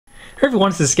Hey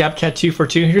everyone, this is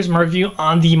ScapCat242. Here's my review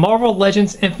on the Marvel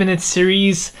Legends Infinite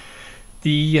series,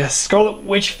 the Scarlet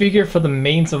Witch figure for the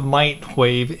Maidens of Might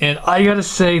wave. And I gotta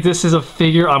say, this is a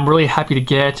figure I'm really happy to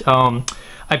get.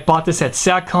 I bought this at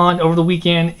SatCon over the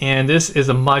weekend, and this is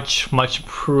a much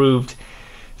improved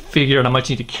figure and a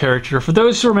much needed character. For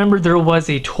those who remember, there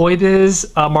was a Toy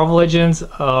Biz Marvel Legends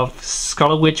of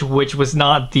Scarlet Witch, which was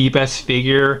not the best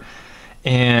figure.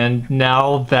 And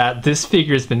now that this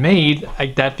figure has been made,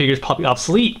 that figure is probably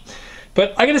obsolete.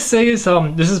 But I gotta say is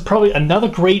this is probably another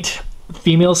great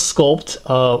female sculpt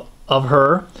of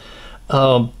her.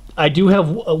 I do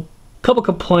have a couple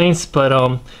complaints, but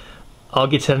I'll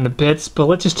get to that in a bit. But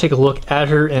let's just take a look at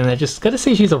her, and I just gotta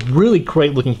say she's a really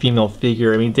great looking female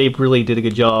figure. I mean, they really did a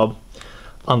good job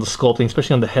on the sculpting,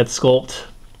 especially on the head sculpt.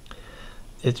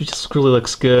 It just really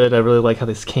looks good. I really like how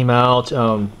this came out.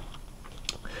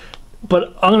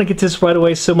 But I'm going to get to this right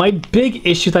away. So my big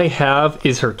issue that I have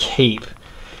is her cape.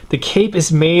 The cape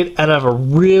is made out of a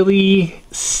really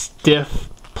stiff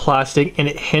plastic, and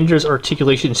it hinders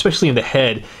articulation, especially in the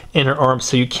head and her arms,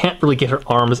 so you can't really get her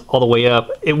arms all the way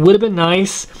up. It would have been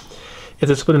nice if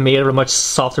this would have made out of a much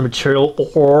softer material,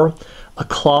 or a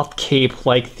cloth cape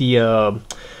like the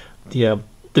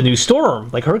new Storm.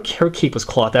 Like her cape was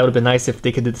cloth. That would have been nice if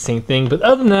they could do the same thing. But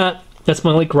other than that, that's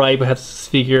my only gripe I have this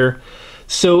figure.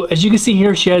 So as you can see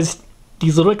here, she has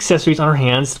these little accessories on her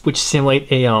hands which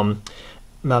simulate a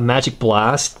magic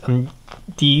blast.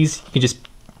 These you can just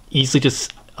easily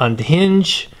just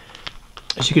unhinge.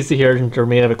 As you can see here, they're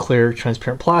made out of a clear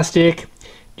transparent plastic.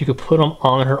 You could put them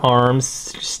on her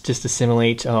arms just to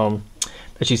simulate that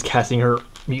she's casting her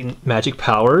mutant magic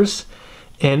powers.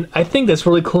 And I think that's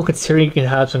really cool, considering you can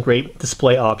have some great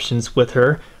display options with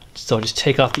her. So I'll just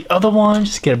take off the other one,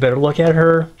 just get a better look at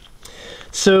her.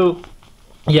 So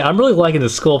yeah, I'm really liking the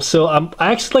sculpt. So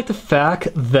I actually like the fact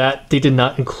that they did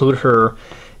not include her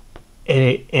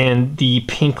in the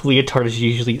pink leotard as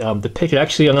usually depicted.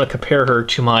 Actually, I'm going to compare her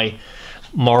to my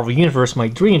Marvel Universe, my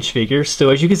 3-inch figure. So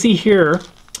as you can see here,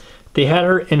 they had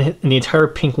her in the entire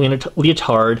pink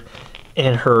leotard,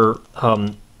 and her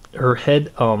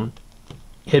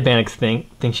headband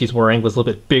thing she's wearing was a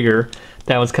little bit bigger.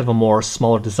 That was kind of a more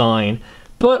smaller design.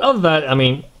 But other than that, I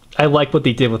mean, I like what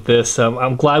they did with this.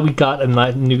 I'm glad we got a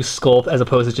new sculpt as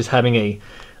opposed to just having a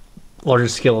larger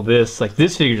scale of this. Like,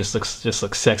 this figure just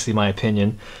looks sexy in my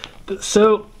opinion.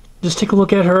 So just take a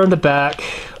look at her in the back.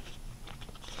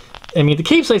 I mean, the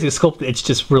cape size is sculpted, it's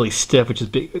just really stiff, which is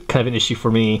kind of an issue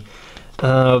for me.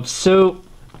 So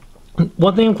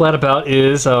one thing I'm glad about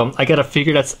is I got a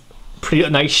figure that's pretty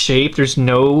nice shape. There's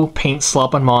no paint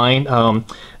slop on mine.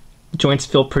 Joints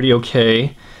feel pretty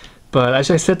okay. But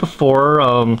as I said before,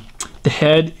 the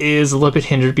head is a little bit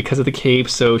hindered because of the cape,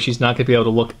 so she's not going to be able to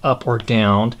look up or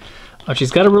down. She's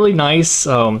got a really nice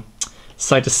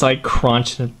side-to-side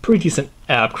crunch and a pretty decent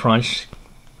ab crunch.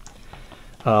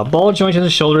 Ball joint in the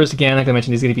shoulders, again, like I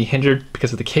mentioned, is going to be hindered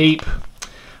because of the cape.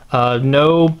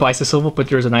 No bicep swivel, but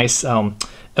there's a nice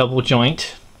elbow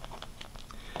joint.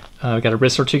 We've got a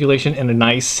wrist articulation and a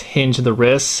nice hinge in the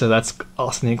wrist, so that's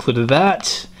also included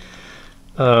that.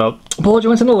 Ball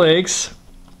joints in the legs,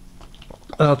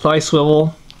 thigh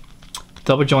swivel,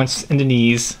 double joints in the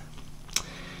knees,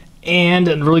 and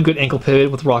a really good ankle pivot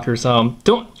with rockers.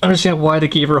 Don't understand why they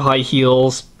gave her high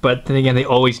heels, but then again, they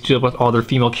always do it with all their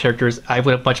female characters. I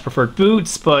would have much preferred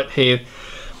boots, but hey,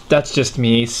 that's just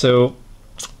me. So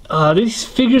these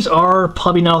figures are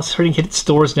probably now starting to hit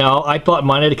stores now. I bought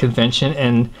mine at a convention,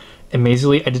 and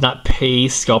amazingly, I did not pay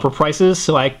scalper prices,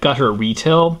 so I got her at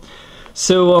retail.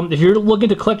 So if you're looking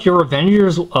to collect your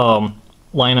Avengers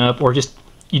lineup, or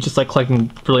you just like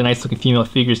collecting really nice looking female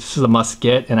figures, this is a must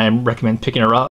get, and I recommend picking her up.